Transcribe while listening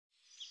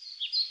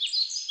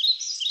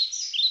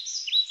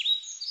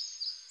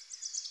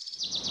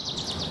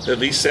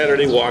These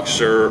Saturday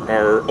walks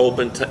are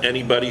open to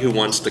anybody who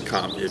wants to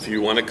come. If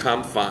you want to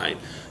come, fine.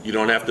 You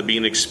don't have to be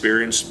an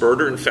experienced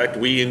birder. In fact,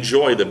 we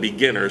enjoy the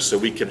beginners so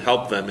we can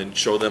help them and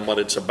show them what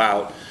it's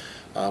about.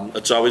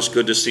 It's always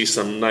good to see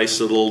some nice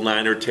little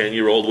 9 or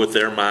 10-year-old with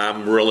their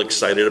mom real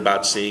excited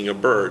about seeing a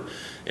bird.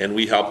 And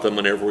we help them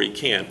whenever we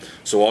can.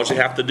 So all you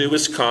have to do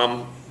is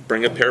come,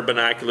 bring a pair of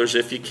binoculars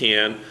if you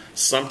can.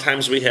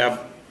 Sometimes we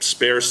have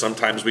spares,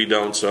 sometimes we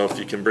don't, so if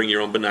you can bring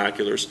your own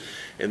binoculars.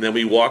 And then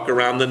we walk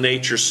around the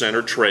nature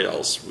center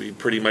trails. We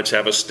pretty much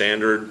have a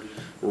standard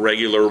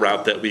regular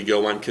route that we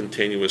go on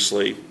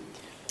continuously.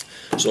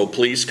 So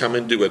please come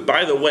and do it.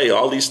 By the way,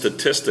 all these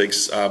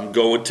statistics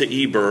go into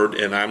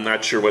eBird, and I'm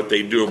not sure what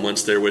they do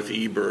once they're with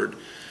eBird.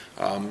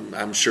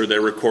 I'm sure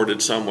they're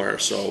recorded somewhere.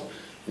 So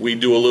we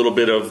do a little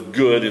bit of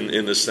good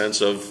in the sense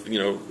of, you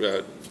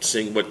know,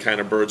 seeing what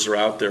kind of birds are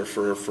out there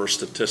for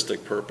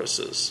statistic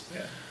purposes.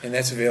 Yeah. And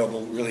that's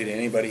available really to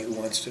anybody who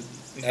wants to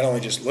not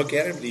only just look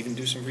at it, but even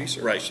do some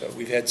research. Right. So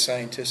we've had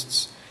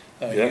scientists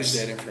Yes.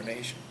 use that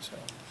information. So.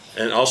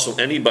 And also,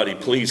 anybody,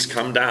 please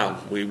come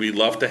down. We'd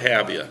love to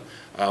have you.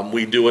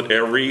 We do it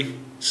every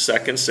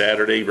second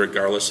Saturday,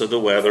 regardless of the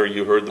weather.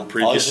 You heard the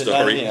previous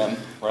story. Always at 9 a.m.,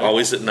 right?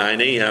 Always at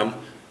 9 a.m.,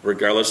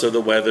 regardless of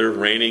the weather,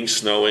 raining,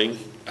 snowing.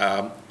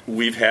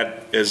 We've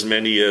had as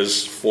many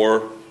as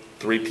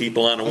 3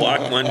 people on a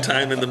walk one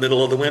time in the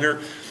middle of the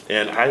winter.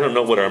 And I don't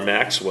know what our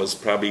max was,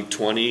 probably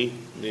 20,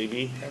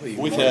 maybe.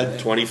 We've had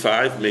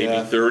 25,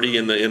 maybe 30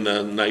 in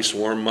the nice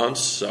warm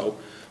months. So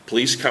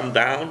please come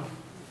down,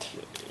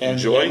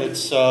 enjoy. And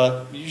it's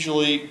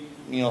usually,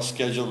 you know,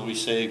 scheduled. We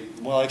say,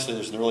 well, actually,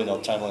 there's really no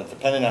time limit.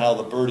 Depending on how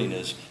the birding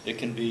is, it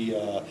can be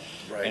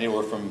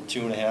anywhere from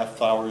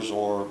 2.5 hours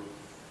or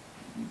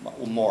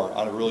more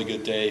on a really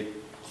good day.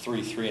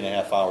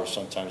 3.5 hours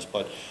sometimes,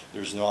 but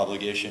there's no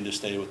obligation to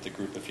stay with the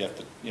group. If you have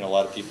to, you know, a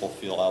lot of people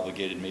feel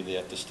obligated, maybe they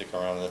have to stick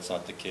around. That's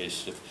not the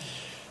case.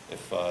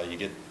 If you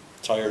get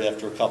tired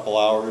after a couple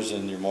hours,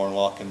 and you're more than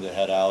welcome to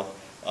head out.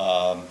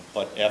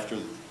 But after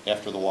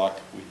the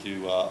walk, we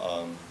do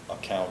a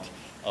count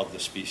of the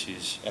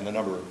species and the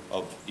number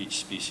of each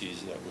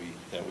species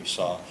that we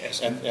saw, yes.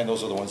 and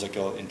those are the ones that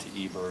go into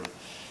eBird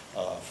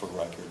for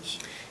records.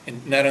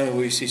 And not only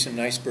will you see some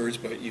nice birds,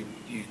 but you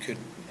could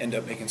end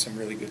up making some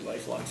really good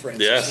lifelong friends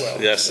Yes, as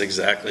well. yes,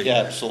 exactly. Yeah,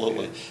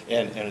 absolutely.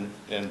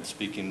 And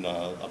speaking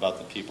about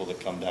the people that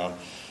come down,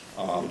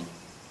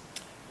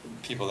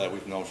 people that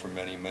we've known for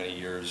many, many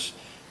years,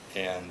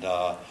 and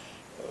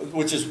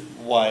which is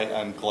why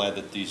I'm glad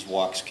that these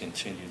walks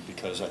continued,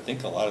 because I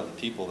think a lot of the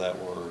people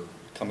that were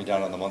coming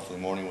down on the monthly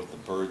morning with the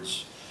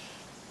birds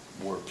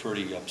were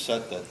pretty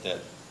upset that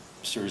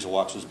series of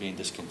walks was being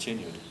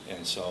discontinued,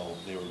 and so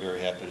they were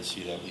very happy to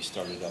see that we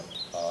started up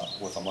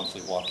with a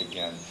monthly walk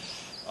again.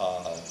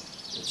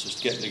 It's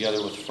just getting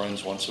together with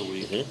friends once a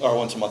week, or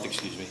once a month,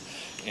 excuse me,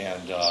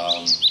 and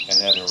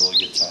having a really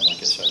good time.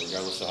 Like I said,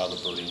 regardless of how the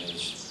birding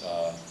is,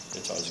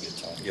 it's always a good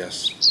time.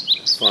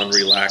 Yes, fun,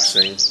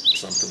 relaxing,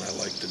 something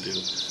I like to do.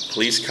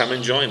 Please come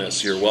and join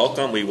us. You're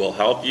welcome. We will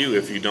help you.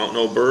 If you don't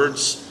know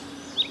birds,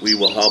 we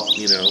will help,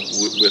 you know,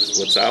 with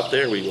what's out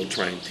there. We will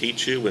try and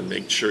teach you and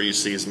make sure you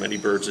see as many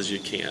birds as you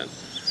can.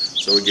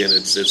 So again,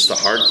 it's the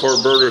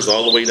hardcore birders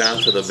all the way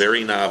down to the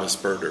very novice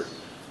birder.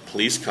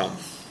 Please come.